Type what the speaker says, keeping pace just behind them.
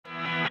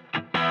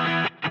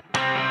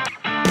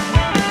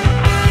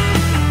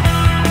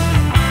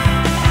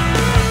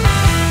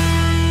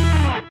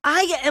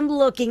am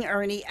looking,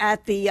 Ernie,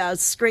 at the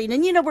screen,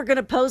 and you know we're going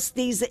to post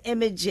these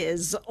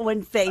images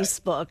on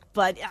Facebook.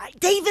 But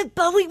David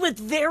Bowie with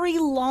very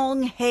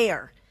long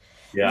hair.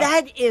 Yeah.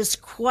 That is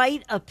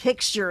quite a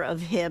picture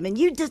of him. And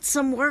you did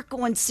some work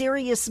on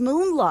Serious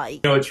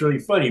Moonlight. It's really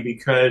funny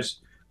because,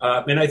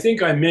 and I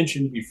think I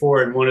mentioned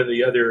before in one of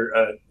the other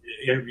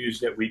interviews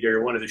that we did,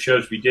 or one of the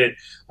shows we did,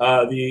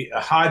 the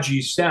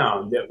Haji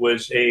Sound, that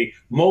was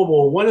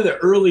one of the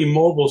early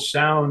mobile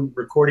sound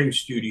recording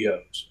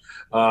studios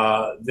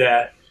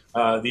that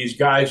these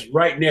guys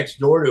right next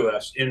door to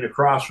us in the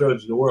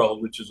crossroads of the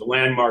world, which is a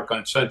landmark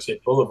on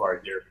Sunset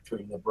Boulevard there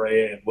between La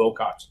Brea and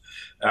Wilcox.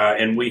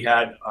 And we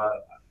had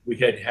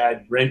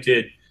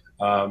rented,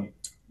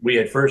 we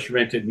had first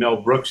rented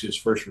Mel Brooks's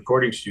first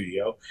recording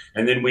studio,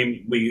 and then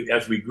we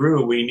as we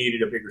grew, we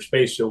needed a bigger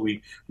space, so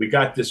we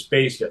got this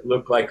space that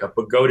looked like a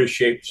pagoda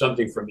shaped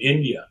something from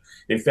India.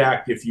 In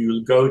fact, if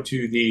you go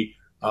to the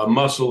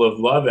Muscle of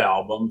Love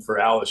album for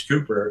Alice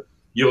Cooper,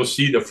 you'll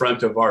see the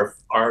front of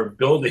our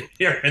building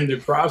there in the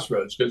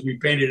crossroads, because we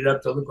painted it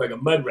up to look like a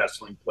mud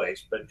wrestling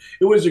place. But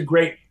it was a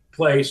great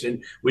place,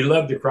 and we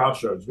loved the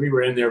crossroads. We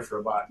were in there for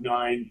about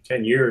 9,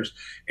 10 years,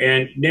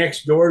 and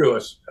next door to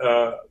us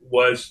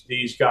was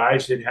these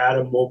guys that had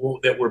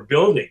that were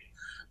building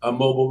a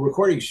mobile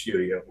recording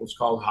studio. It was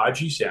called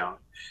Haji Sound,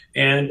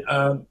 and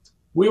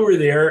we were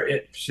there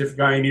at Pacific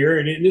Pioneer,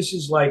 and this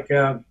is like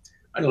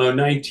I don't know,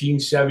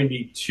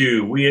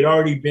 1972. We had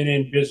already been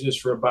in business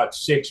for about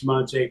 6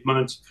 months, 8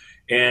 months,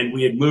 and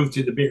we had moved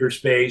to the bigger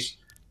space.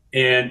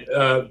 And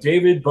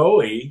David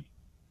Bowie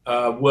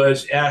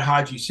was at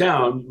Haji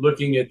Sound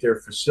looking at their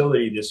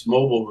facility, this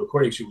mobile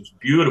recording studio. It was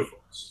beautiful.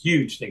 It's a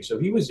huge thing. So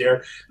he was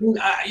there, and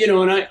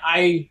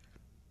I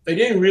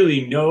didn't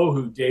really know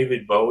who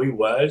David Bowie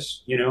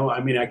was.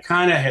 I mean, I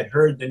kind of had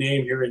heard the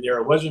name here and there.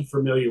 I wasn't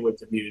familiar with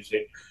the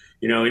music.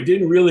 It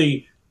didn't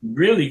really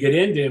get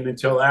into him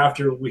until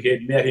after we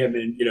had met him,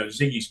 and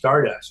Ziggy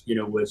Stardust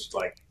was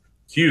like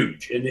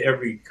huge, and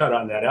every cut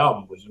on that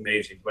album was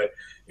amazing.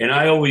 And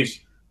I always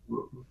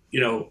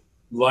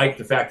liked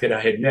the fact that I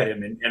had met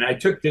him, and I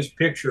took this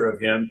picture of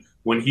him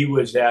when he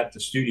was at the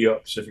studio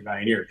at Pacific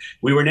Pioneer.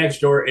 We were next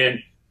door, and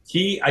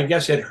he, I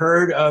guess, had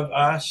heard of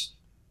us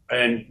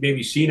and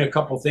maybe seen a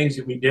couple things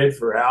that we did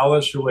for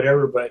Alice or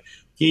whatever. But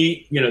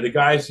the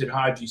guys at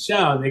Haji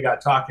Sound, they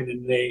got talking,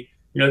 and they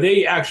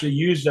actually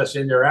used us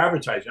in their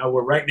advertising. Now,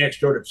 we're right next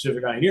door to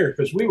Pacific Pioneer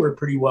because we were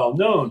pretty well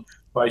known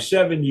by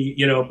 70,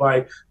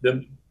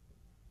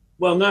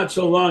 not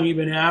so long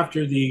even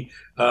after the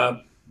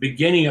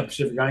beginning of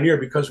Pacific Pioneer,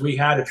 because we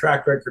had a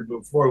track record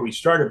before we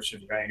started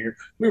Pacific Pioneer.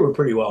 We were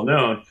pretty well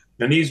known.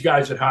 And these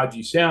guys at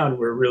Haji Sound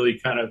were really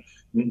kind of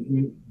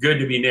good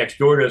to be next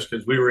door to us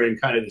because we were in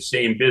kind of the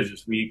same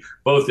business. We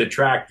both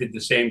attracted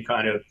the same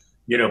kind of,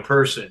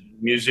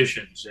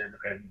 musicians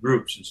and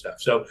groups and stuff.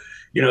 So,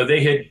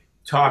 they had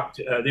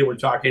they were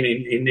talking,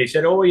 and they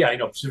said, "Oh yeah,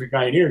 Pacific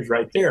Pioneer is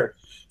right there."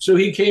 So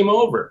he came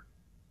over,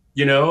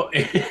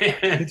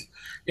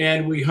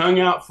 and we hung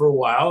out for a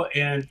while,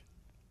 and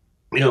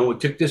we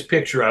took this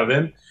picture of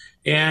him,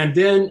 and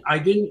then I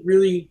didn't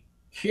really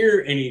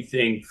hear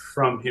anything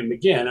from him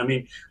again. I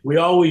mean, I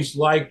always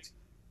liked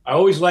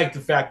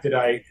the fact that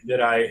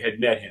I had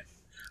met him.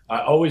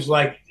 I always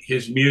liked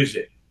his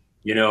music.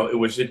 It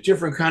was a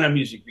different kind of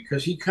music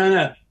because he kind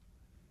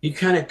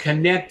of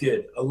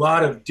connected a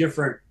lot of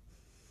different.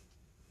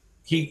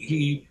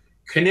 He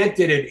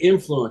connected and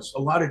influenced a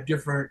lot of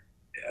different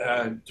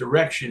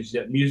directions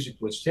that music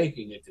was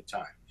taking at the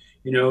time.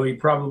 He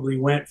probably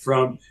went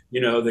from,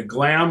 the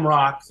glam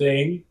rock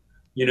thing,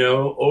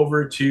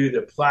 over to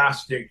the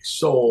plastic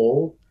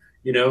soul,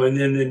 and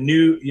then the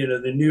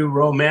new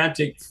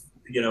romantic,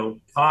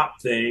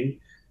 pop thing,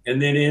 and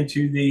then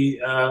into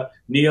the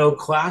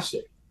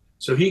neoclassic.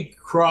 So he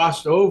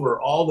crossed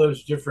over all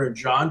those different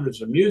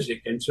genres of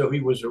music. And so he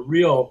was a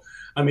real,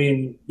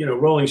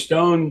 Rolling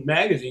Stone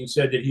magazine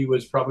said that he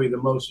was probably the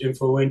most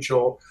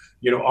influential,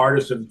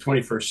 artist of the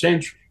 21st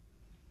century,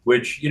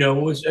 which,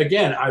 was,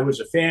 again, I was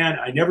a fan.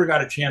 I never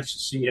got a chance to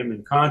see him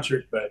in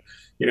concert, but,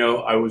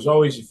 I was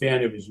always a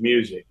fan of his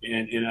music.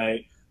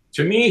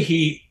 To me,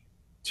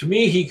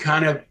 he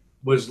kind of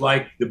was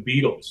like the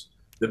Beatles.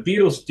 The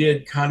Beatles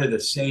did kind of the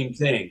same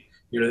thing.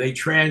 They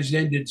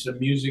transcended some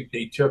music.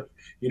 They took,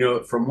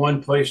 from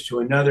one place to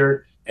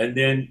another, and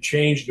then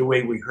changed the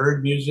way we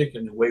heard music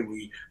and the way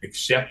we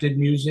accepted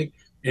music.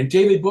 And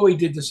David Bowie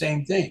did the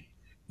same thing.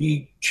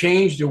 He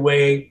changed the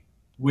way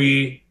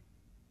we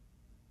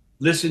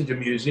listened to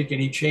music, and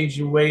he changed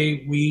the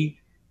way we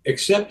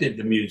accepted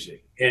the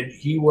music. And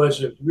he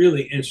was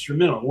really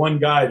instrumental. One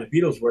guy, the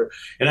Beatles were,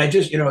 and I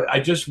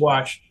just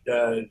watched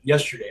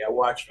yesterday. I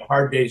watched A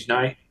Hard Day's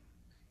Night,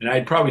 and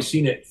I'd probably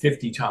seen it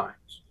 50 times.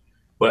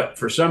 But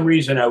for some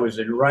reason, I was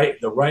in the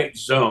right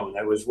zone.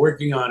 I was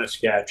working on a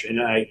sketch, and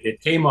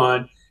it came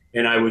on,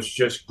 and I was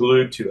just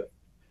glued to it.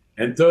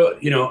 And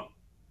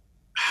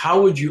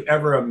how would you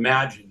ever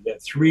imagine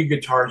that 3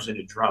 guitars and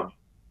a drum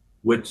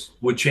would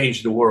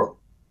change the world?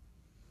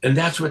 And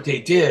that's what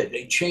they did.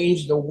 They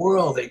changed the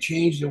world. They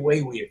changed the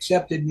way we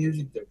accepted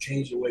music. They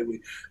changed the way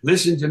we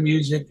listened to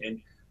music.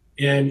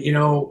 And you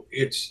know,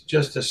 it's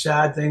just a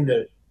sad thing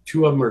that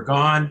two of them are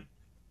gone,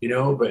 you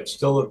know, but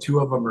still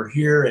two of them are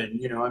here. And,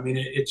 you know, I mean,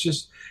 it's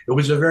just, it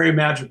was a very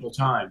magical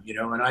time, you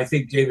know, and I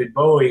think David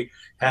Bowie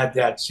had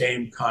that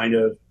same kind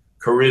of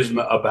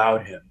charisma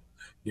about him,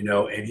 you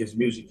know, and his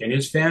music and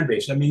his fan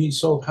base. I mean, he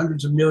sold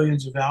hundreds of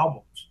millions of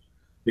albums.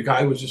 The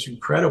guy was just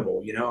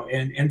incredible, you know,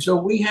 and so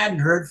we hadn't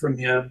heard from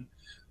him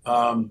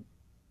um,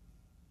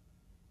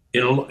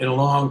 in a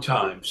long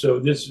time. So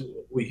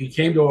he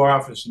came to our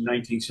office in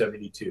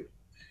 1972,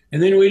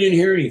 and then we didn't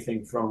hear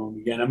anything from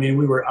him again. I mean,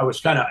 I was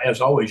kind of,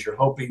 as always, you're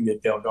hoping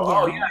that they'll go,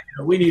 oh yeah, Yeah. you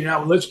know, we need an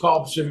album. Let's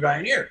call Pacific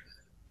Pioneer,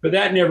 but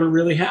that never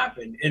really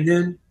happened. And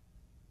then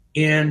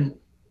in,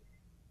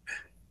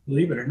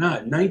 believe it or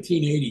not,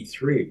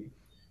 1983,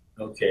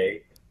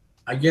 okay,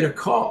 I get a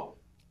call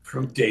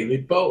from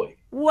David Bowie.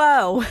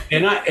 Whoa.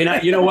 And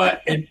I, you know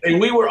what? And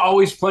we were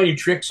always playing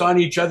tricks on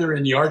each other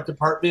in the art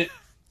department.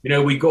 You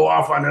know, we go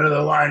off on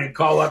another line and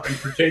call up and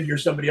pretend you're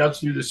somebody else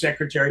through the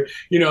secretary,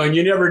 you know, and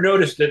you never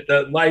notice that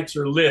the lights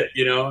are lit,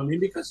 you know, I mean,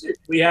 because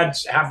we had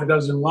half a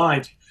dozen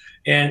lines.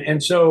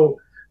 And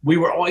so we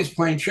were always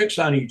playing tricks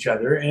on each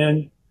other.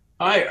 And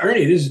hi,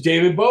 Ernie, this is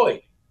David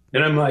Bowie.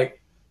 And I'm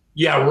like,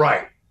 yeah,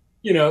 right.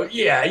 You know,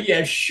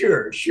 yeah,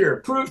 sure.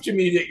 Prove to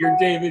me that you're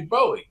David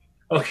Bowie.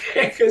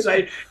 Okay, because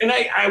I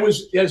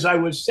was, as I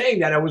was saying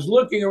that, I was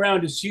looking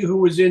around to see who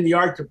was in the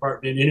art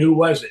department and who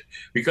wasn't,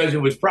 because it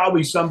was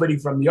probably somebody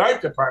from the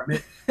art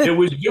department that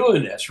was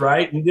doing this,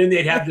 right? And then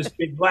they'd have this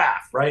big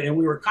laugh, right? And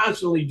we were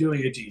constantly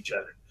doing it to each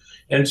other.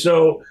 And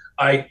so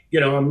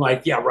I'm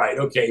like, yeah, right,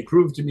 okay,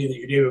 prove to me that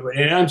you're David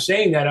Bowie. And I'm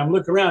saying that, I'm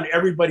looking around,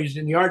 everybody's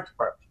in the art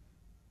department.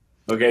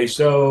 Okay,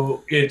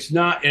 so it's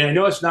not, and I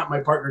know it's not my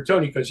partner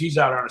Tony because he's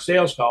out on a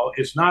sales call.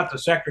 It's not the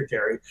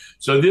secretary,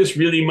 so this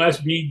really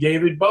must be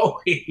David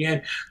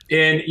Bowie.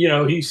 And you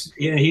know, he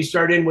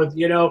started with,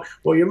 you know,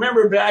 well, you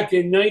remember back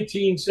in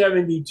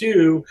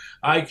 1972,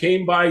 I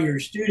came by your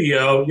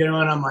studio, you know,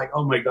 and I'm like,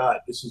 oh my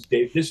God, this is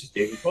David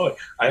Bowie.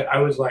 I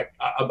was like,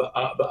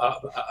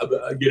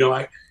 you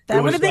know,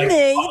 That would have been like,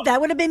 me. oh,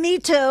 That would have been me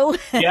too.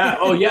 yeah.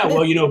 Oh, yeah.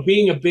 Well, you know,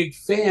 being a big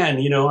fan,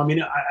 you know, I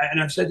mean,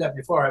 and I've said that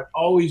before, I've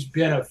always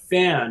been a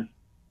fan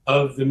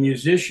of the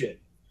musician,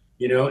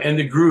 you know, and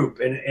the group.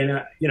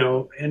 You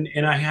know,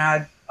 and I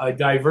had a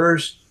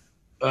diverse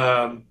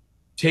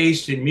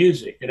taste in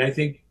music. And I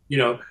think, you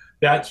know,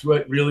 that's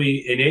what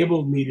really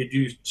enabled me to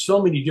do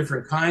so many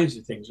different kinds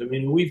of things. I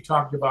mean, we've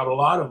talked about a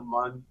lot of them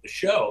on the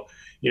show.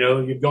 You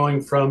know, you're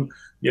going from,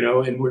 you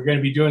know, and we're going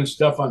to be doing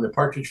stuff on the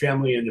Partridge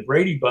Family and the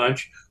Brady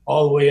Bunch,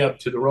 all the way up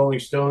to the Rolling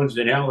Stones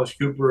and Alice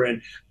Cooper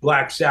and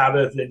Black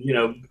Sabbath and, you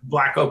know,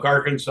 Black Oak,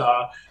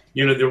 Arkansas.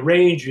 You know, the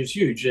range is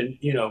huge. And,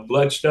 you know,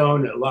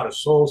 Bloodstone, a lot of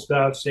soul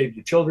stuff, Save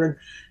the Children.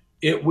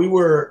 We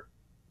were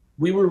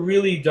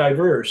really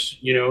diverse,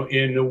 you know,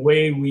 in the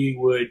way we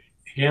would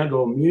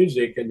handle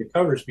music and the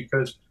covers,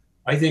 because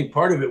I think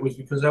part of it was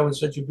because I was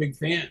such a big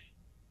fan.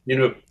 You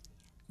know,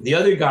 the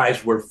other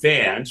guys were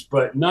fans,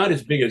 but not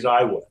as big as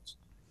I was.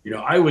 You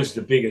know, I was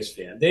the biggest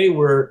fan. They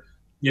were,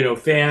 you know,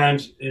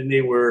 fans, and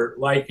they were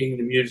liking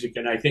the music.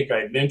 And I think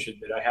I mentioned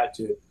that I had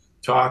to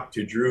talk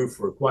to Drew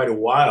for quite a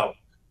while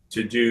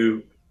to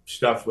do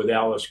stuff with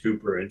Alice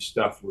Cooper and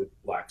stuff with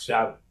Black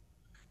Sabbath,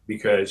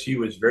 because he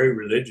was very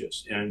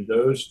religious. And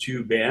those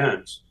two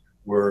bands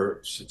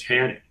were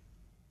satanic,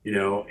 you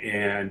know,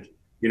 and,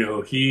 you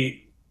know,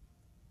 he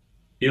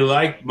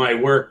liked my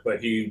work,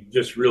 but he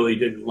just really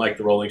didn't like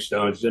the Rolling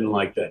Stones, didn't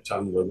like that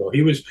tongue logo.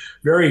 He was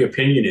very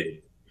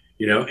opinionated,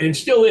 you know, and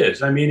still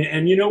is. I mean,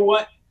 and you know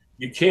what?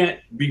 You can't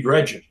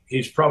begrudge him.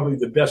 He's probably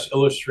the best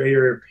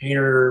illustrator,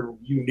 painter,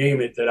 you name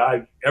it, that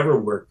I've ever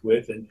worked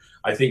with. And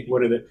I think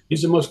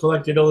he's the most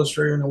collected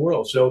illustrator in the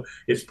world. So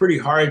it's pretty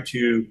hard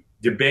to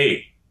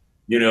debate,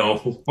 you know,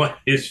 what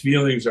his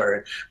feelings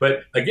are.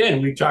 But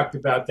again, we talked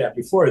about that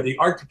before. The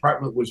art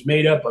department was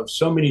made up of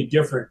so many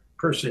different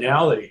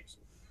personalities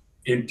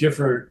in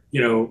different,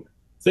 you know,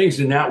 things.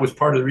 And that was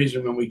part of the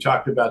reason when we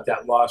talked about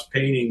that lost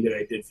painting that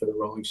I did for the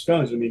Rolling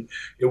Stones. I mean,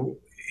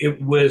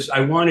 it was,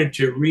 I wanted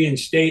to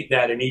reinstate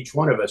that in each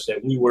one of us,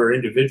 that we were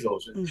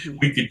individuals and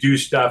we could do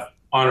stuff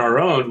on our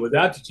own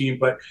without the team.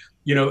 But,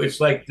 you know, it's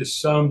like the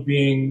sum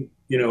being,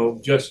 you know,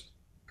 just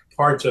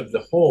parts of the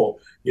whole.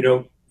 You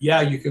know,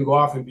 yeah, you can go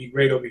off and be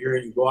great over here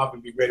and you go off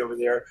and be great over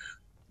there,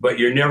 but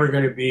you're never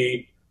going to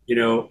be, you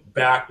know,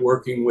 back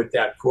working with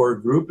that core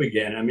group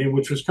again. I mean,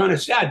 which was kind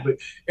of sad, but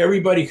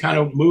everybody kind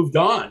of moved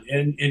on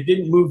and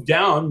didn't move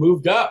down,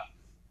 moved up.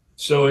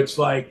 So it's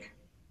like,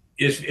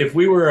 if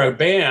we were a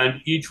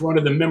band, each one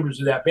of the members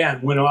of that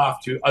band went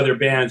off to other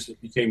bands that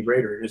became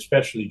greater, and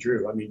especially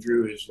Drew. I mean,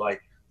 Drew is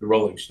like the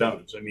Rolling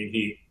Stones. I mean,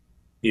 he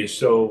is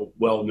so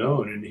well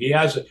known, and he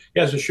has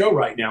a show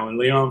right now in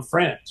Lyon,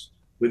 France,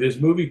 with his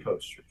movie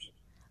posters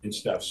and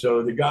stuff.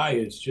 So the guy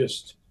is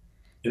just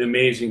an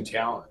amazing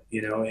talent,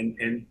 you know.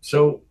 And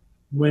so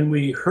when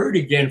we heard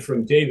again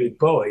from David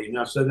Bowie,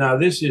 now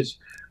this is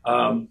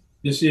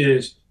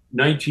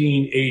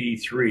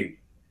 1983,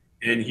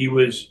 and he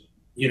was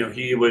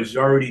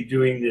already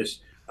doing this,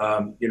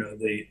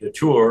 the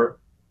tour,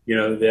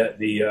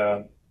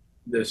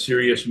 the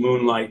Serious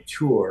Moonlight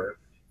tour,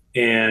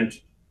 and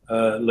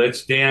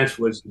Let's Dance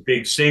was the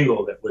big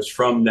single that was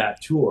from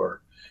that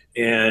tour,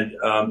 and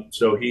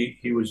so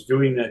he was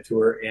doing that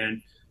tour,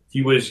 and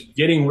he was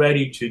getting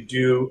ready to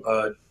do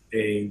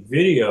a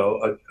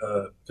video,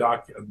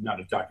 not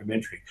a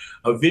documentary,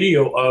 a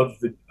video of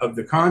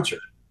the concert,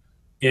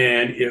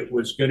 and it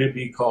was going to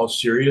be called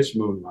Serious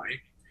Moonlight.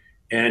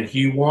 And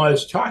he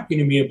was talking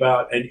to me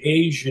about an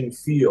Asian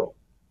feel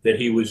that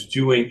he was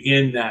doing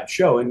in that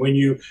show. And when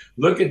you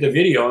look at the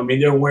video, I mean,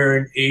 they're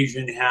wearing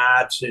Asian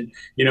hats, and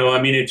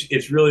I mean,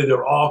 it's really,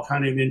 they're all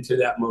kind of into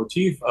that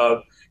motif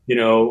of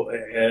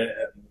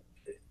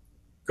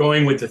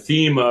going with the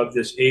theme of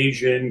this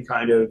Asian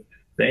kind of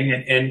thing.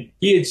 And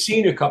he had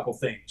seen a couple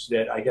things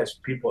that I guess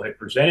people had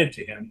presented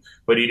to him,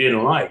 but he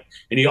didn't like.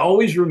 And he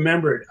always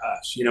remembered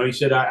us. He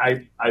said,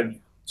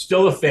 I'm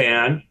still a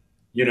fan,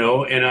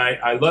 and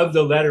I love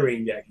the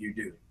lettering that you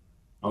do.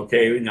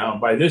 Okay, now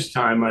by this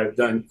time I've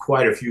done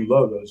quite a few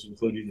logos,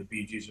 including the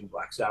Bee Gees and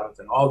Black Sabbath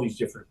and all these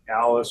different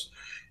Alice.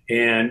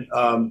 And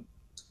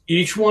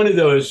each one of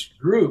those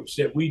groups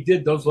that we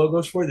did those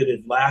logos for that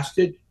had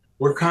lasted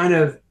were kind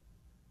of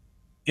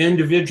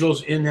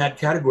individuals in that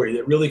category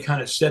that really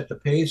kind of set the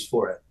pace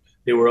for it.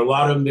 There were a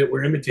lot of them that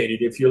were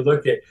imitated. If you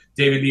look at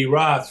David Lee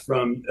Roth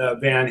from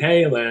Van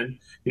Halen,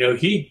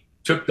 he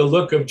took the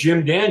look of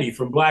Jim Dandy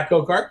from Black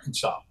Oak,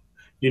 Arkansas,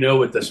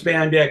 with the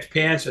spandex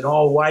pants and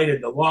all white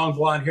and the long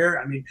blonde hair.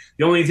 I mean,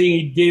 the only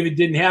thing David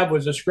didn't have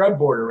was a scrub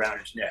board around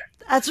his neck.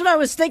 That's what I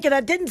was thinking.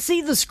 I didn't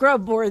see the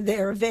scrub board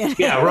there, Van Halen.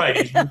 Yeah, right.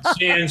 He's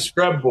sand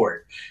scrub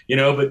board,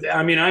 but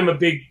I mean, I'm a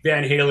big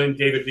Van Halen,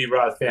 David Lee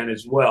Roth fan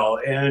as well,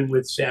 and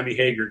with Sammy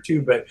Hagar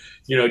too. But,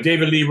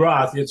 David Lee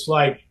Roth, it's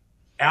like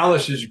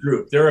Alice's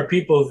group. There are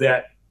people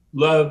that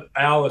love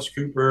Alice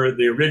Cooper,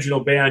 the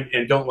original band,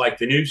 and don't like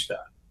the new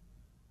stuff,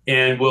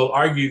 and will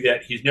argue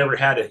that he's never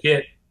had a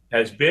hit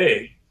as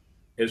big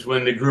as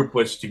when the group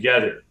was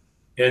together.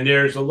 And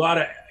there's a lot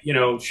of,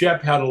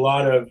 Shep had a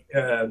lot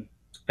of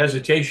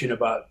hesitation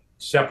about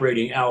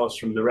separating Alice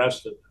from the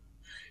rest of them.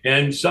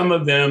 And some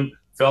of them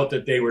felt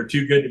that they were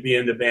too good to be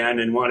in the band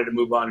and wanted to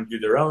move on and do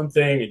their own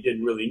thing and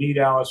didn't really need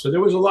Alice. So there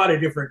was a lot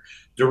of different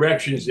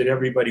directions that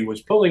everybody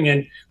was pulling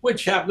in,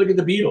 which look at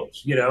the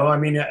Beatles, I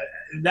mean,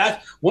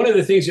 that's one of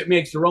the things that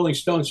makes the Rolling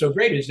Stones so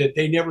great is that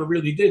they never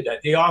really did that.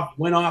 They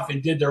went off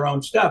and did their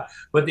own stuff,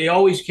 but they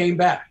always came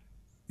back.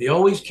 They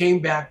always came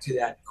back to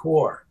that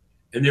core,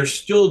 and they're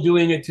still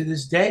doing it to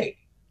this day,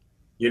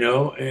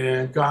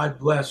 and God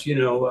bless,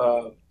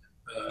 oh,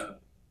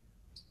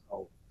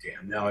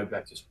 damn, now I've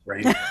got this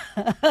brain.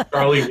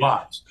 Charlie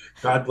Watts.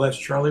 God bless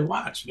Charlie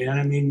Watts, man.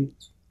 I mean,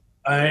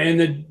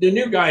 and the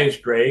new guy is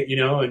great,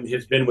 and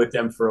has been with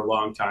them for a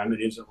long time.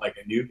 It isn't like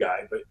a new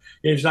guy, but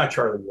it's not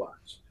Charlie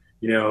Watts.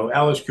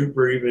 Alice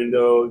Cooper, even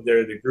though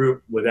they're the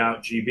group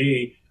without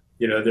GB,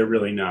 they're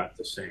really not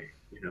the same.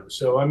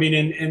 So I mean,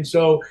 and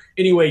so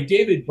anyway,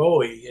 David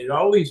Bowie had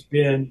always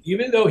been,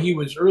 even though he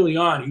was early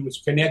on, he was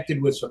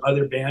connected with some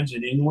other bands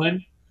in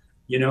England.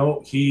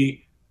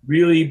 He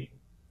really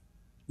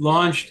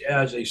launched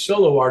as a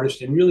solo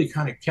artist and really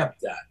kind of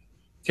kept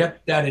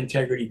that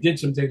integrity. Did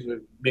some things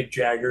with Mick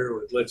Jagger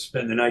with Let's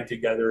Spend the Night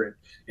Together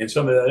and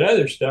some of that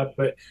other stuff,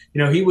 but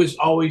he was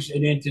always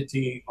an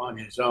entity on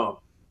his own.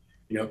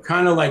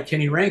 Kind of like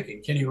Kenny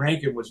Rankin. Kenny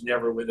Rankin was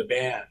never with a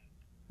band.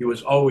 He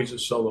was always a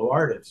solo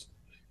artist.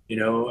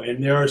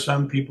 And there are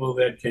some people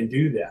that can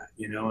do that,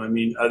 I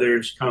mean,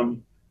 others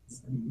come,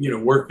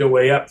 work their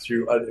way up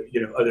through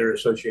other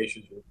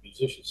associations with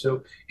musicians.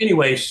 So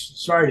anyway,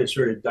 sorry to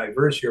sort of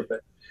diverse here,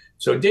 but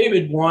so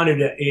David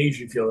wanted an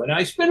Asian feel. And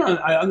I spent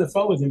on the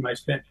phone with him, I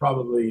spent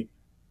probably,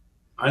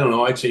 I don't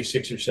know, I'd say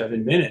 6 or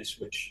 7 minutes,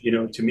 which,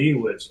 to me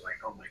was like,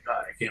 oh my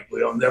God, I can't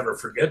believe I'll never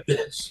forget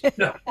this.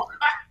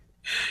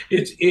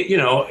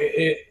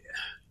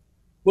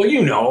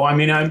 Well, I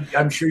mean,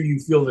 I'm sure you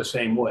feel the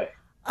same way.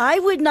 I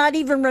would not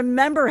even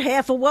remember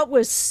half of what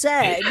was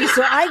said.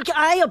 So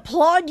I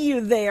applaud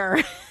you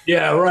there.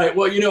 Yeah, right.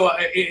 Well,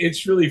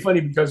 it's really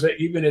funny because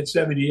even at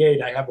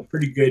 78, I have a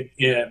pretty good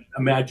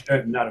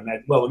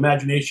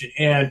imagination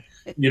and,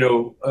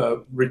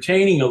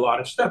 retaining a lot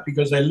of stuff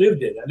because I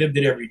lived it. I lived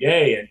it every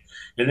day.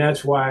 And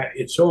that's why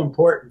it's so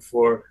important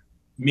for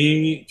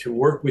me to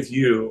work with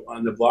you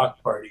on the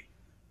Block Party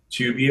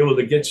to be able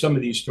to get some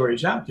of these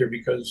stories out there,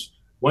 because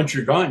once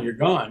you're gone,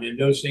 and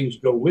those things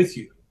go with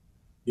you.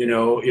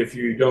 If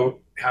you don't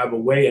have a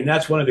way, and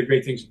that's one of the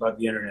great things about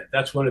the internet.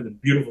 That's one of the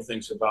beautiful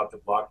things about the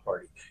Block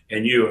Party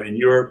and you and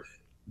your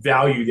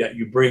value that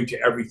you bring to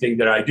everything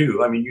that I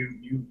do. I mean,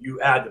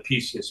 you add the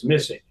piece that's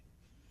missing,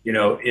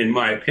 in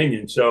my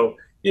opinion. So,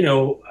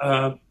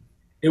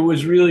 it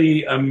was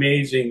really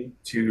amazing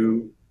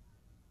to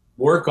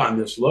work on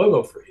this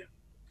logo for him.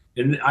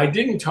 And I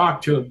didn't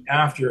talk to him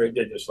after I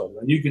did this logo.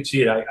 And you could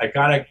see it. I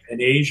got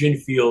an Asian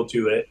feel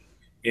to it.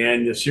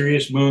 And the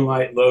Serious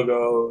Moonlight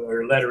logo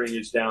or lettering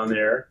is down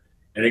there.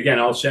 And again,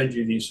 I'll send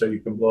you these so you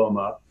can blow them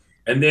up.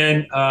 And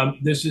then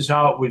this is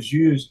how it was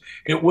used.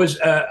 It was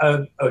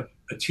a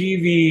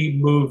TV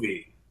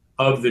movie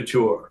of the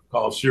tour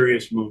called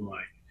Serious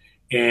Moonlight.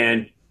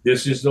 And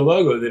this is the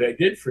logo that I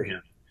did for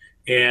him.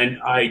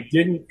 And I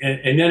didn't,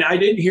 and then I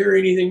didn't hear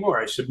anything more.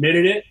 I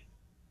submitted it,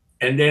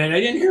 and then I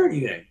didn't hear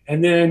anything.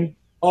 And then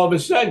all of a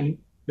sudden,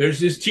 there's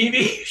this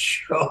TV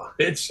show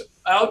that's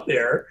out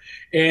there,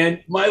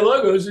 and my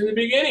logo's in the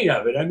beginning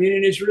of it. I mean,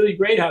 and it's really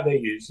great how they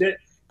used it.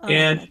 Oh,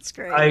 And that's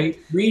great. I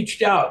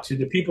reached out to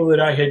the people that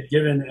I had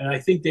given, and I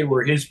think they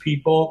were his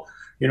people,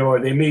 you know, or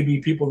they may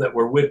be people that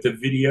were with the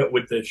video,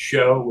 with the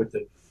show, with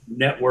the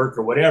network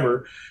or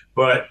whatever.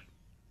 But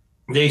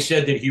they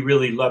said that he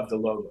really loved the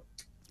logo.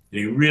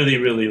 He really,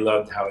 really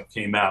loved how it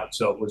came out.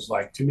 So it was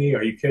like, to me,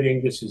 are you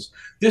kidding? This is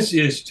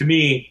to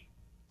me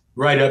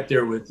right up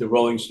there with the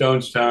Rolling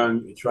Stones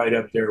tongue. It's right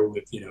up there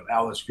with, you know,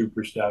 Alice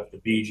Cooper stuff, the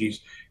Bee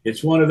Gees.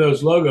 It's one of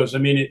those logos. I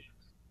mean,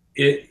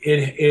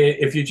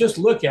 if you just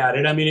look at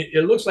it, I mean,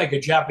 it looks like a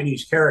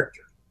Japanese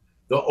character.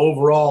 The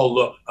overall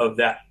look of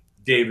that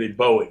David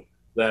Bowie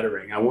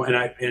lettering.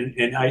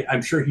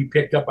 I'm sure he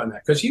picked up on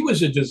that because he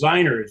was a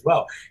designer as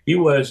well. He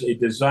was a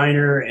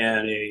designer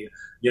and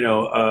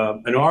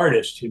an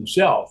artist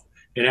himself,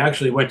 and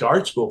actually went to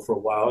art school for a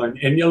while.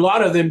 And a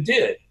lot of them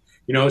did,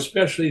 you know,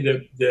 especially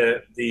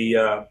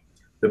the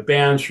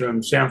bands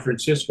from San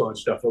Francisco and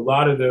stuff. A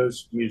lot of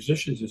those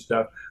musicians and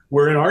stuff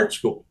were in art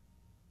school,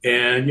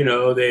 and you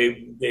know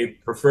they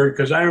preferred,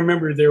 because I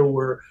remember there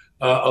were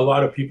a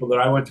lot of people that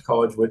I went to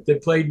college with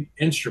that played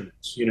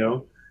instruments, you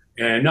know.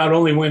 And not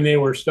only when they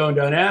were stoned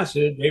on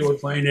acid, they were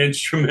playing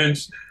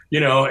instruments, you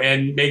know,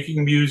 and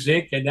making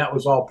music, and that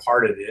was all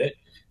part of it,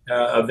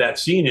 of that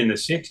scene in the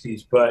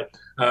 60s. But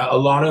a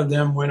lot of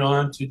them went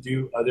on to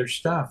do other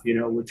stuff, you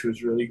know, which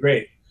was really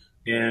great.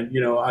 And, you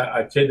know,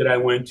 I kid that I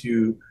went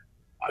to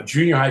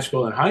junior high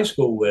school and high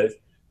school with,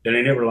 that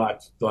I never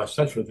lost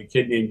touch with, a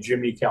kid named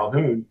Jimmy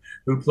Calhoun,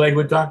 who played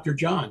with Dr.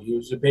 John. He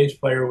was a bass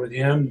player with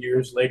him.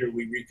 Years later,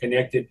 we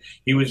reconnected.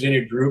 He was in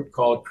a group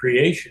called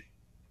Creation,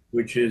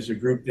 which is a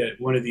group that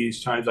one of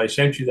these times I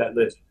sent you that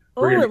list.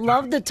 Oh, I'd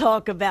love to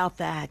talk about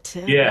that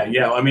too. Yeah,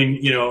 yeah. I mean,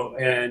 you know,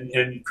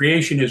 and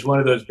Creation is one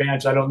of those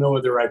bands. I don't know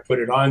whether I put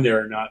it on there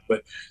or not,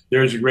 but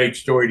there's a great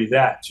story to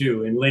that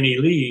too. And Lenny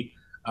Lee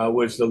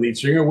was the lead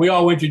singer. We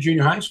all went to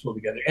junior high school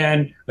together.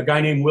 And a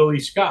guy named Willie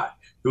Scott,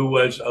 who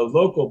was a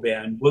local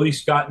band, Willie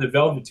Scott and the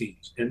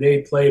Velveteens, and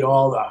they played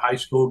all the high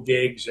school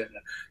gigs. And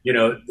you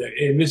know,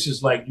 and this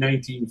is like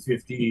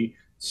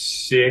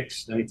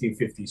 1956,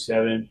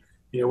 1957.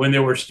 You know, when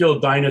there were still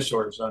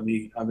dinosaurs on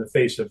the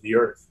face of the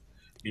earth.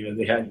 You know,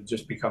 they hadn't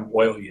just become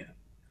oil yet,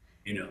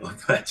 you know.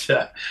 But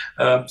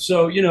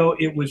so, you know,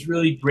 it was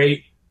really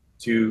great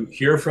to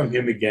hear from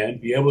him again,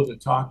 be able to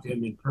talk to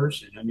him in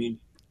person. I mean,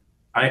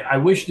 I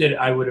wish that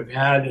I would have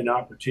had an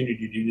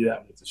opportunity to do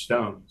that with the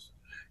Stones.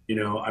 You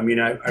know, I mean,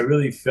 I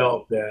really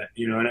felt that,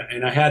 you know,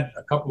 and I had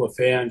a couple of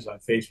fans on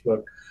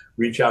Facebook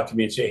reach out to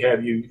me and say, hey,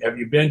 have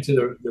you been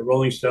to the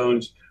Rolling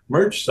Stones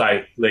merch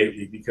site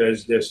lately?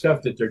 Because the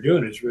stuff that they're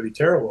doing is really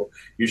terrible.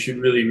 You should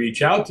really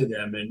reach out to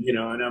them. And, you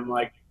know, and I'm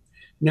like,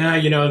 nah,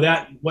 you know,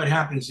 that what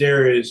happens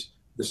there is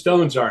the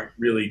Stones aren't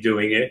really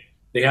doing it.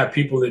 They have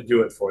people that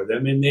do it for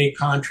them, and they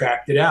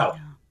contract it out.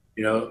 Yeah.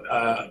 You know,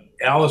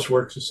 Alice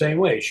works the same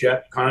way.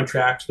 Shep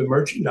contracts the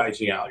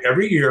merchandising out.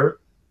 Every year,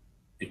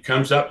 it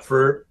comes up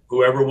for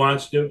whoever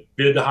wants to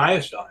bid the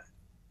highest on it.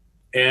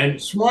 And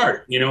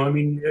smart, you know, I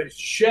mean,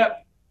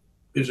 Shep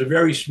is a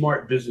very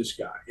smart business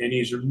guy, and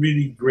he's a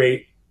really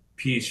great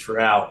piece for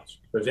Alice,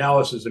 because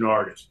Alice is an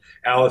artist.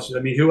 Alice, I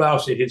mean, who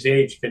else at his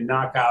age can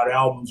knock out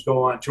albums,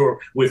 go on tour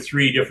with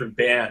 3 different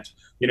bands?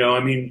 You know,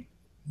 I mean,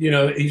 you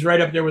know, he's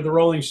right up there with the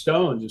Rolling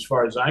Stones as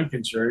far as I'm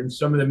concerned.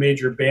 Some of the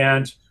major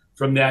bands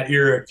from that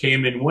era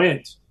came and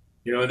went.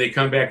 You know, they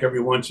come back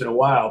every once in a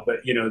while,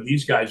 but, you know,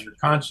 these guys are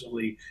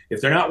constantly,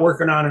 if they're not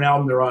working on an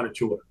album, they're on a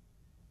tour,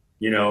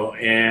 you know,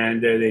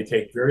 and they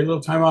take very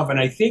little time off. And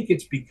I think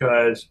it's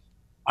because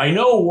I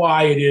know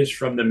why it is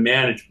from the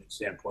management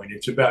standpoint.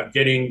 It's about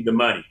getting the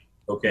money.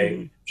 Okay.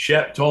 Mm-hmm.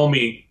 Shep told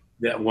me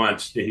that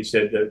once. He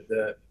said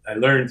that I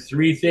learned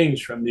 3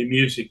 things from the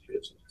music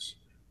business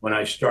when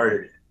I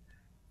started it.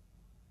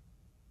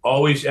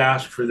 Always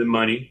ask for the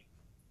money.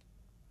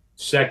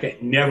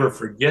 Second, never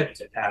forget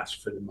to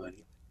ask for the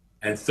money.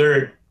 And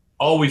third,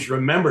 always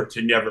remember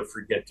to never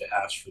forget to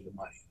ask for the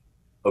money.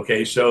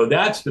 Okay. So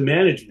that's the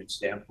management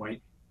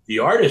standpoint. The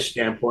artist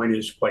standpoint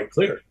is quite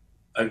clear.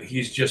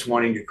 He's just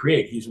wanting to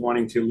create. He's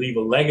wanting to leave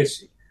a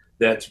legacy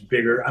that's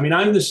bigger. I mean,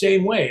 I'm the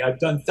same way. I've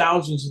done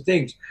thousands of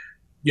things.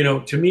 You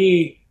know, to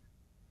me,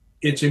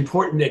 it's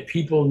important that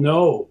people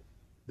know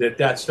that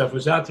that stuff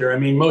was out there. I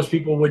mean, most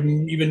people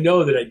wouldn't even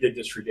know that I did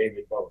this for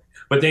David Bowie,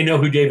 but they know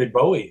who David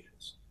Bowie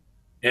is.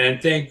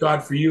 And thank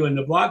God for you and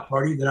the Block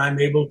Party that I'm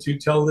able to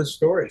tell this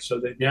story, so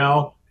that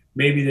now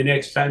maybe the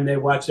next time they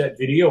watch that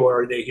video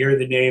or they hear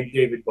the name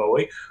David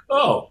Bowie,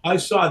 oh, I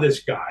saw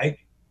this guy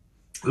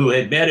who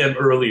had met him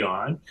early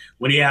on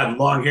when he had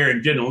long hair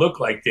and didn't look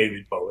like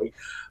David Bowie.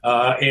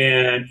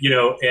 And,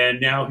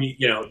 and now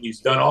he's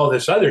done all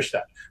this other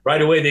stuff.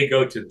 Right away, they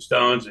go to the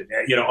Stones and,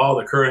 all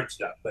the current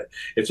stuff. But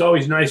it's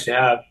always nice to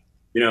have,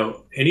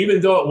 and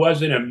even though it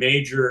wasn't a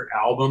major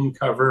album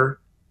cover,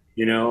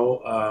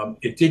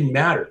 it didn't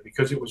matter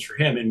because it was for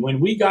him. And when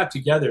we got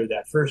together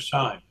that first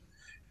time,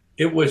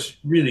 it was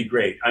really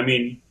great. I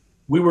mean,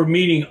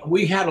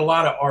 we had a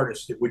lot of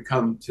artists that would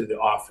come to the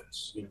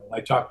office.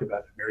 I talked about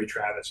it, Mary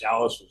Travis,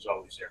 Alice was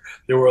always there.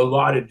 There were a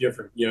lot of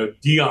different,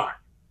 Dion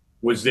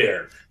was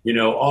there,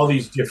 all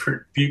these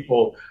different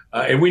people.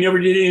 And we never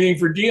did anything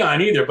for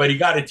Dion either, but he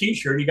got a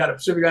t-shirt. He got a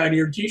Pacific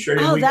Pioneer t-shirt.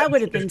 Oh, that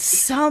would have been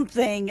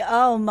something.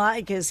 Oh my,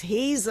 because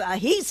he's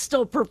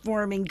still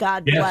performing.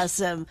 God bless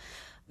him.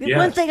 Yes.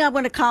 One thing I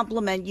want to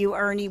compliment you,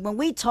 Ernie, when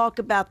we talk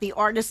about the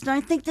artist, and I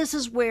think this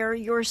is where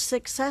your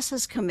success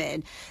has come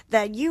in,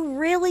 that you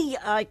really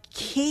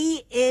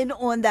key in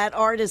on that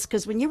artist.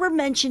 Because when you were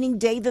mentioning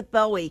David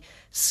Bowie,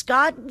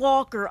 Scott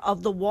Walker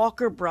of the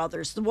Walker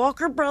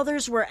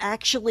Brothers were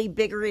actually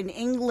bigger in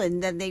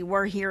England than they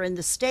were here in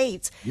the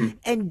States. Mm-hmm.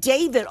 And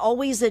David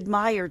always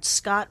admired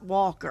Scott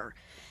Walker.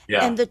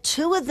 Yeah. And the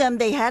two of them,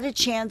 they had a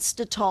chance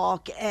to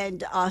talk.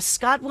 And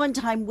Scott one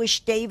time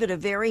wished David a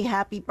very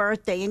happy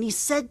birthday. And he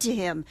said to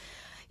him,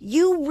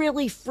 you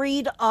really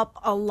freed up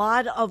a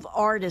lot of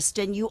artists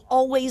and you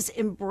always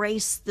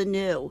embrace the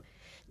new.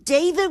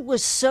 David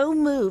was so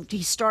moved,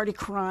 he started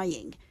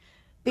crying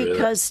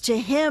because to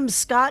him,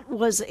 Scott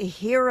was a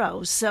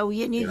hero. So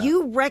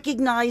you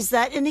recognize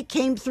that, and it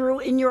came through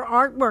in your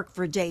artwork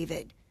for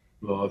David.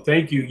 Well,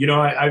 thank you.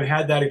 I've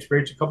had that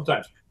experience a couple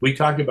times. We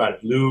talked about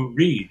it. Lou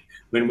Reed.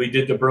 When we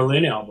did the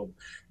Berlin album,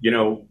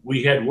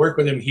 we had worked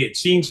with him. He had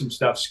seen some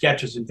stuff,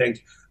 sketches and things.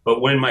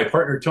 But when my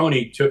partner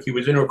Tony he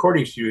was in a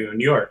recording studio in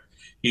New York,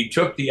 he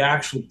took the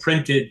actual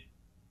printed,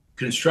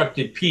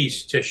 constructed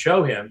piece to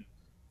show him.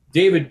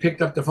 David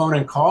picked up the phone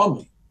and called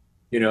me.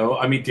 Lou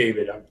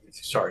picked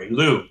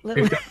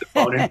up the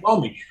phone and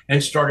called me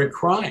and started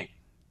crying.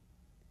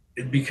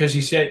 Because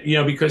he said,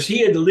 because he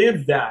had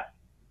lived that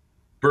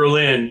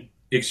Berlin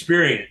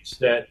experience,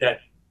 that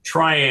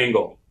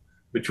triangle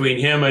between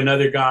him,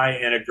 another guy,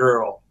 and a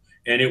girl.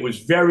 And it was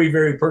very,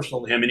 very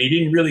personal to him. And he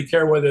didn't really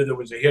care whether there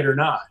was a hit or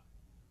not.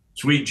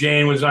 Sweet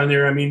Jane was on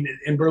there.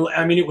 In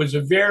Berlin, it was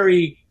a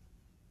very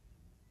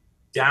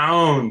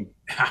down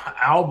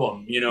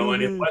album,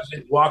 and it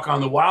wasn't Walk on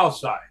the Wild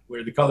Side,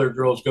 where the colored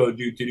girls go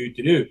do.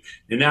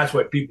 And that's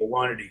what people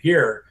wanted to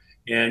hear.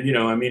 And,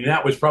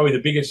 that was probably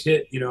the biggest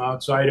hit,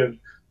 outside of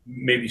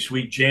maybe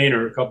Sweet Jane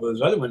or a couple of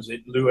those other ones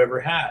that Lou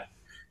ever had.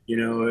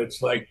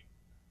 It's like,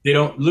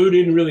 Lou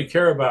didn't really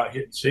care about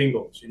hit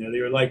singles.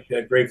 They were like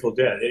that Grateful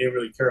Dead. They didn't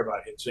really care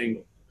about hit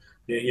singles.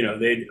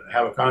 They'd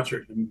have a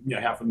concert and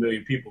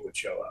 500,000 people would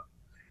show up.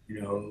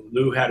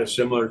 Lou had a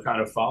similar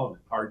kind of following,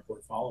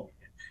 hardcore following.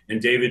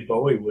 And David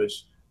Bowie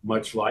was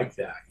much like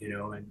that,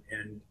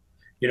 it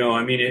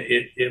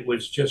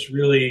was just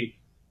really,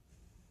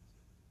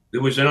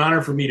 it was an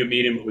honor for me to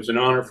meet him. It was an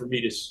honor for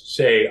me to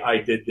say I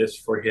did this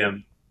for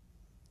him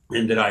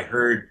and that I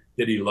heard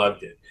that he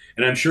loved it.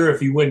 And I'm sure if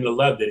he wouldn't have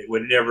loved it, it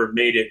would have never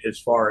made it as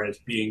far as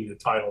being the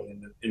title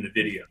in the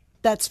video.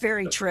 That's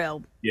very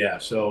true. Yeah.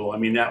 So,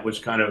 that was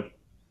kind of,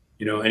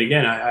 and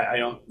again, I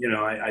don't,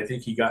 I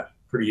think he got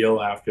pretty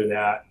ill after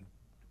that.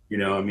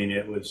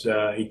 It was,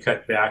 he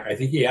cut back. I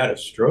think he had a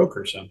stroke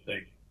or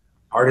something,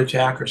 heart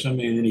attack or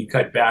something. And then he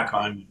cut back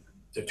on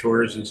the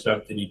tours and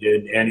stuff that he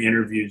did and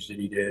interviews that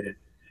he did.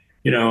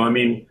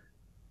 And,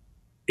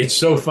 it's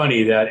so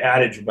funny, that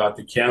adage about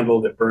the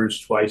candle that burns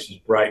twice as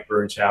bright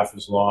burns half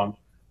as long.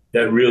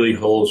 That really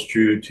holds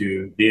true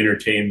to the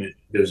entertainment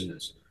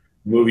business,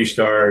 movie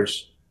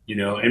stars,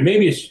 and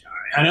maybe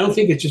I don't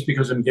think it's just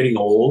because I'm getting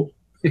old.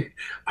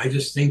 I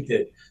just think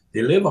that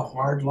they live a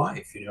hard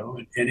life,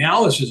 and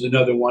Alice is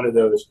another one of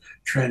those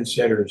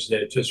trendsetters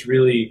that just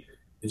really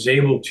is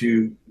able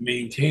to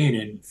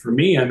maintain. And for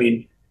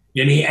me,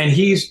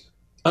 he's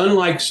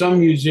unlike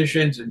some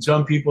musicians and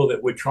some people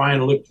that would try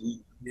and look,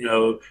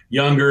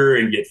 younger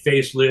and get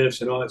facelifts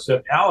and all that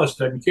stuff. Alice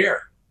doesn't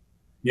care.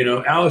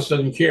 Alice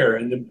doesn't care,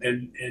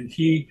 and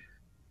he,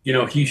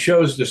 he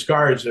shows the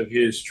scars of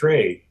his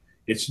trade.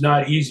 It's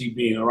not easy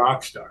being a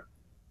rock star.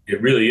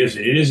 It really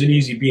isn't. It isn't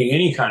easy being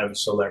any kind of a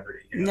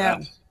celebrity. No,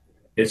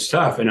 it's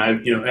tough. And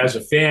as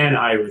a fan,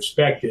 I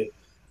respect it.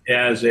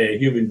 As a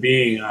human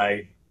being,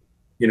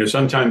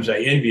 sometimes I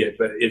envy it.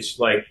 But it's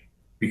like,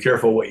 be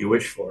careful what you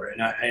wish for.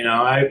 And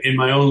I in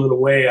my own little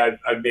way,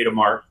 I've made a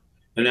mark,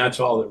 and that's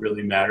all that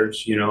really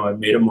matters. I've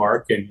made a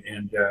mark,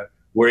 and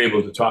we're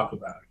able to talk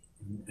about it.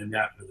 And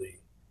that really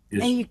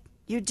is. And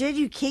you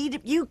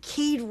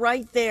keyed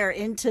right there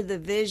into the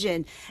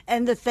vision.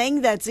 And the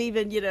thing that's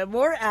even,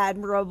 more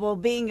admirable,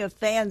 being a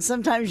fan,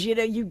 sometimes,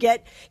 you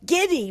get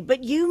giddy,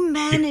 but you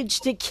manage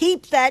to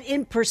keep that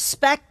in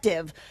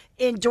perspective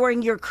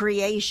during your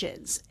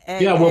creations.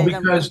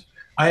 Because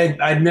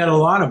I'd met a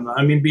lot of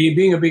them.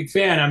 Being a big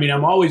fan,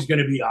 I'm always going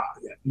to be, in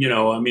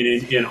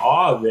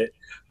awe of it.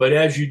 But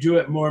as you do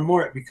it more and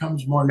more, it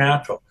becomes more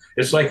natural.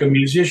 It's like a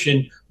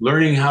musician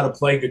learning how to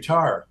play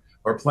guitar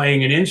or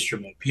playing an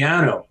instrument,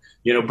 piano.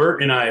 You know,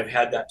 Bert and I have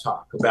had that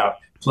talk about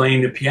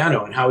playing the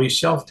piano and how he's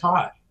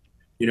self-taught.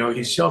 You know,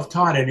 he's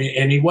self-taught,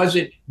 and he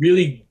wasn't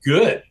really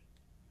good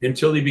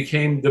until he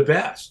became the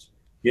best.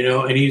 You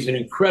know, and he's an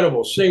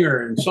incredible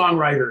singer and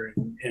songwriter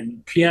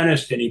and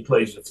pianist, and he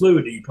plays the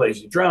flute, he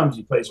plays the drums,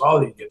 he plays all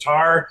the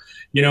guitar.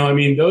 You know, I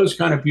mean, those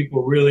kind of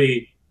people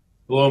really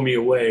blow me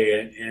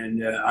away,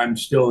 and I'm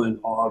still in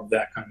awe of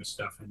that kind of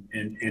stuff,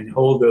 and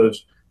hold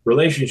those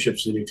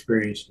relationships and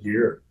experiences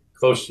dear,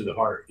 close to the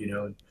heart. You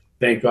know, and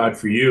thank God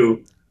for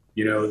you,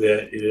 you know,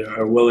 that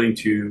are willing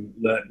to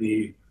let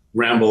me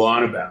ramble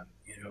on about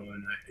it, you know,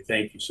 and I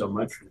thank you so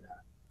much for that.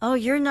 Oh,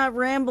 you're not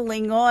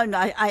rambling on.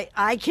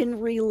 I can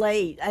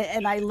relate,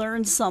 and I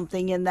learned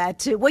something in that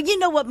too. Well, you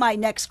know what my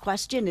next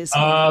question is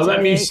going to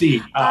Let me be.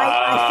 see.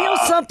 I feel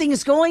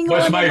something's going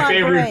What's on my in my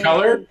favorite brain.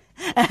 color?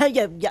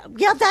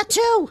 Yeah, that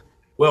too.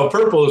 Well,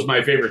 purple is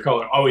my favorite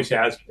color, always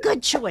has been.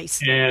 Good choice.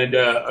 And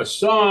a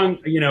song,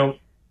 you know,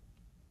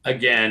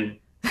 again,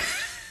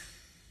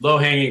 low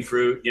hanging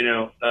fruit, you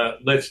know,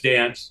 Let's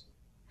Dance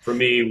for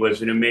me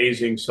was an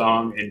amazing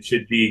song and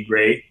should be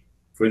great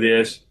for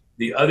this.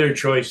 The other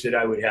choice that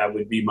I would have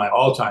would be my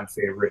all-time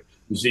favorite,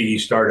 Ziggy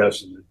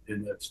Stardust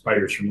and the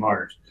Spiders from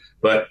Mars.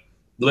 But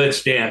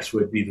Let's Dance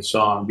would be the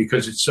song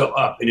because it's so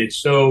up and it's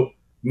so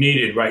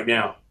needed right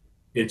now.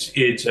 It's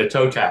a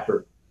toe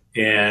tapper,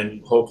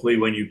 and hopefully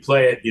when you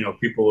play it, you know,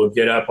 people will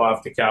get up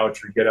off the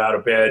couch or get out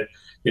of bed.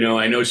 You know,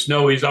 I know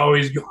Snowy's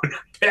always going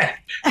to bed,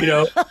 you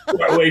know,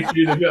 way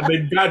through the.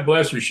 But God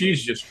bless her,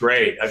 she's just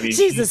great. I mean,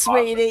 she's a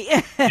sweetie.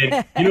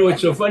 And you know,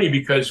 it's so funny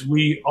because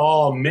we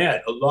all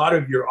met. A lot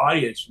of your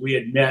audience we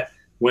had met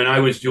when I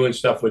was doing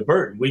stuff with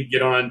Burton. We'd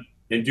get on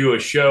and do a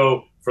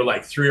show for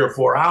like 3 or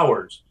 4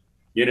 hours,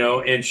 you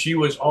know, and she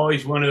was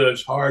always one of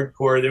those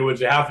hardcore. There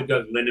was a half a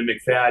dozen, Linda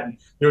McFadden.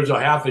 There was a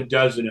half a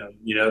dozen of them,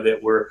 you know,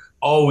 that were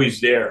always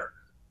there.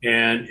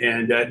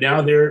 And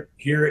now they're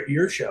here at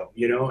your show,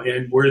 you know,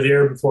 and we're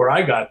there before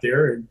I got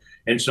there,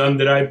 and some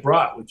that I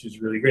brought, which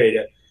is really great.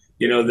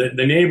 You know,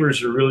 the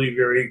neighbors are really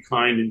very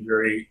kind and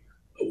very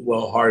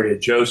well-hearted.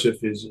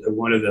 Joseph is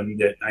one of them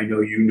that I know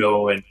you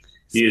know, and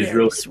he is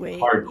really sweet,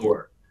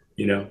 hardcore,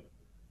 you know,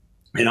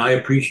 and I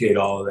appreciate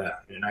all of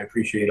that, and I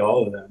appreciate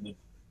all of them. And,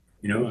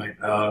 you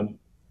know,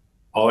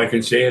 all I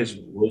can say is,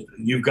 well,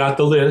 you've got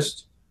the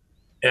list,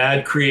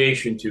 add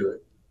creation to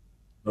it.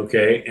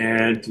 Okay,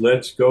 and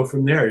let's go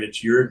from there.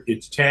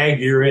 It's tag,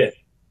 you're it.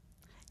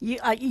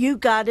 You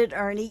got it,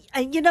 Ernie.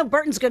 And you know,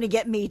 Burton's going to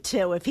get me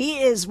too. If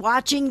he is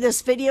watching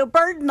this video,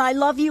 Burton, I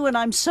love you, and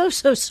I'm so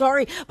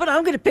sorry, but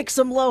I'm going to pick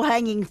some low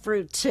hanging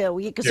fruit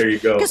too. There you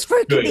go. Because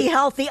fruit can be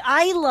healthy.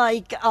 I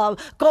like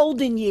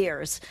Golden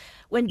Years.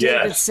 When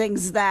David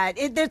sings that,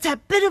 there's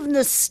that bit of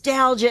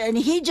nostalgia, and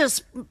he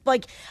just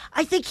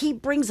I think he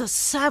brings a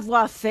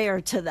savoir-faire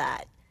to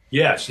that.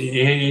 Yes,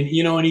 and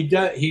you know, and he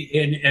does.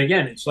 And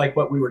again, it's like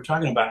what we were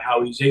talking about,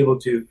 how he's able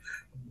to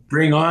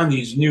bring on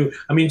these new.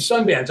 I mean,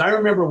 some bands. I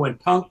remember when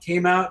punk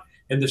came out,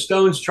 and the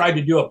Stones tried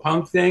to do a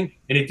punk thing,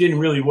 and it didn't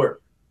really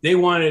work.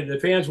 The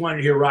fans wanted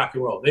to hear rock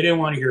and roll. They didn't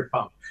want to hear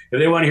punk. If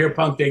they want to hear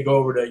punk, they go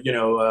over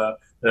to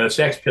the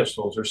Sex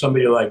Pistols or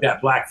somebody like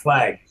that, Black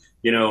Flag.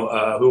 You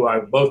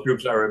know, both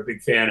groups are a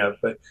big fan of.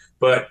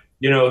 But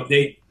you know,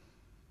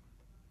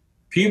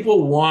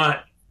 people want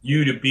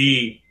you to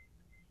be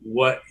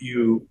what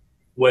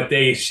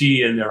they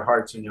see in their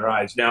hearts and their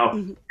eyes.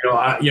 Now,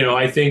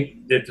 I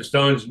think that the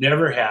Stones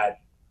never had,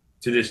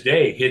 to this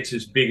day, hits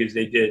as big as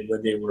they did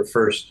when they were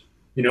first.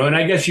 You know, and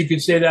I guess you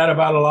could say that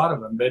about a lot of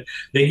them, but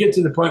they get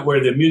to the point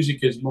where the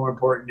music is more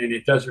important, and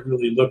it doesn't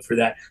really look for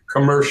that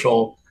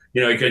commercial.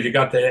 You know, because you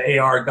got the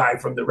AR guy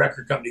from the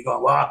record company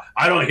going, well,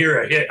 I don't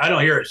hear a hit, I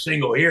don't hear a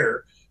single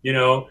here. You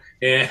know,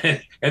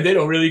 and they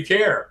don't really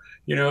care.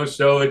 You know,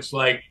 so it's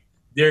like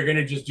they're going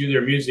to just do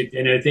their music,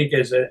 and I think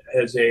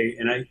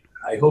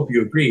I hope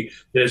you agree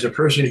that as a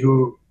person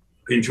who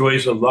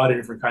enjoys a lot of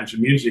different kinds of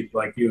music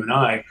like you and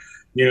I,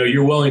 you know,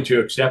 you're willing to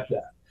accept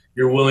that.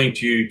 You're willing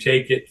to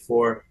take it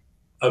for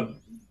a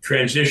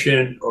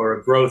transition or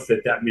a growth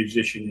that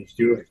musician is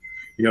doing.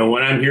 You know,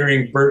 when I'm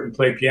hearing Burton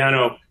play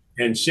piano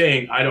and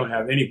sing, I don't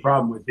have any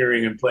problem with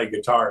hearing him play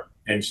guitar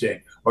and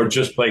sing, or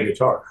just play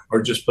guitar,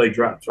 or just play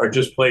drums, or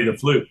just play the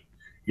flute.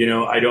 You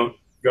know, I don't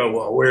go,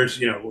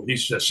 well,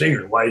 he's a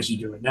singer, why is he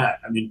doing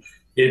that? I mean,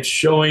 it's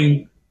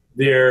showing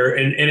there,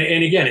 and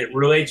again, it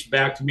relates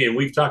back to me, and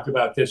we've talked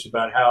about this,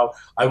 about how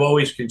I've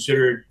always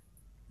considered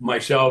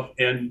myself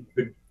and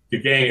the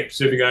gang at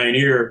Pacific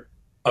Ioneer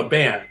a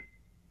band,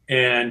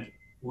 and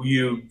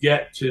you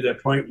get to the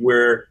point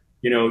where,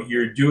 you know,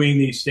 you're doing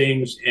these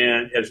things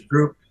and as a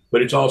group,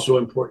 but it's also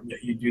important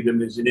that you do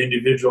them as an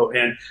individual.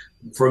 And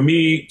for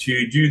me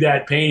to do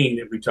that painting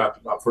that we talked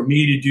about, for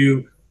me to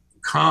do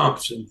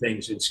comps and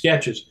things and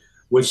sketches,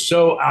 was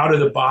so out of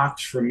the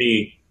box for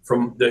me,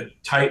 from the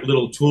tight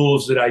little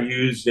tools that I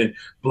used in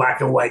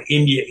black and white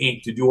India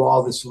ink to do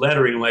all this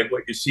lettering, like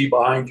what you see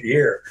behind you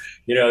here.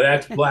 You know,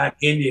 that's black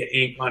India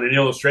ink on an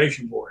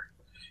illustration board.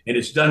 and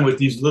it's done with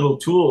these little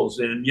tools.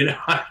 And, you know,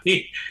 I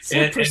mean,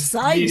 so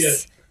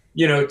precise.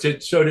 You know,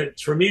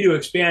 for me to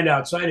expand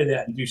outside of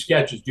that and do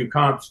sketches, do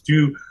comps,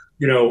 do,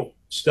 you know,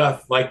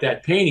 stuff like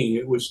that painting,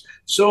 it was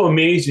so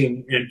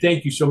amazing. And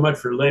thank you so much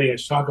for letting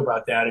us talk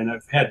about that. And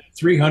I've had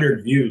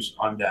 300 views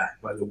on that,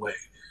 by the way,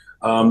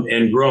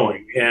 and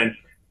growing. And,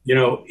 you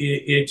know,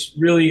 it's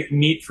really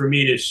neat for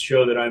me to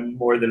show that I'm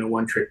more than a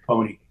one-trick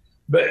pony.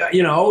 But,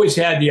 you know, I always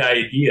had the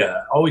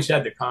idea, always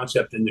had the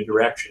concept and the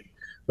direction.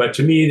 But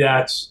to me,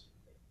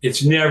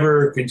 it's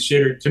never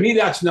considered, to me,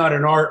 that's not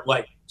an art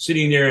like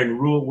sitting there and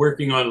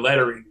working on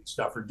lettering and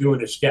stuff or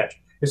doing a sketch.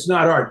 It's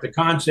not art. The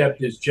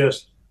concept is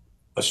just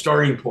a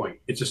starting point.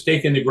 It's a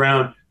stake in the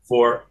ground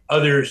for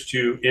others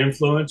to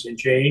influence and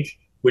change,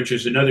 which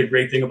is another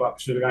great thing about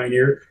Pacific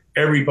Pioneer.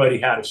 Everybody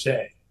had a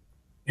say.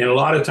 And a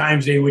lot of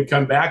times they would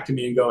come back to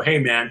me and go, hey,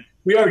 man,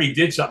 we already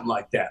did something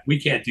like that. We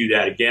can't do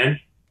that again.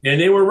 And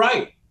they were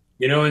right.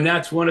 You know, and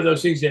that's one of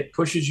those things that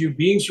pushes you.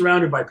 Being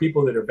surrounded by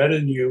people that are better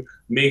than you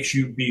makes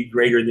you be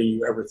greater than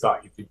you ever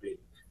thought you could be.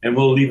 And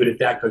we'll leave it at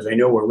that because I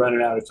know we're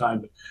running out of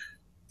time. But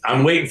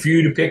I'm waiting for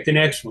you to pick the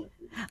next one.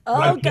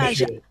 Oh,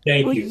 gosh.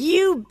 Thank you.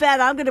 You bet.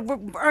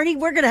 Ernie,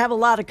 we're going to have a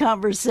lot of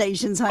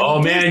conversations. Honey. Oh,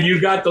 man,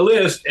 you got the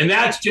list. And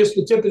that's just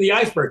the tip of the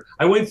iceberg.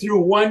 I went through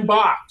one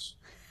box.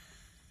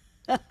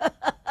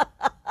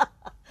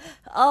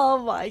 Oh,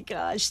 my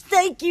gosh.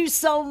 Thank you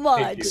so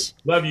much.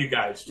 Love you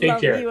guys. Take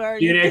care. You,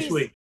 See you next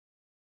week.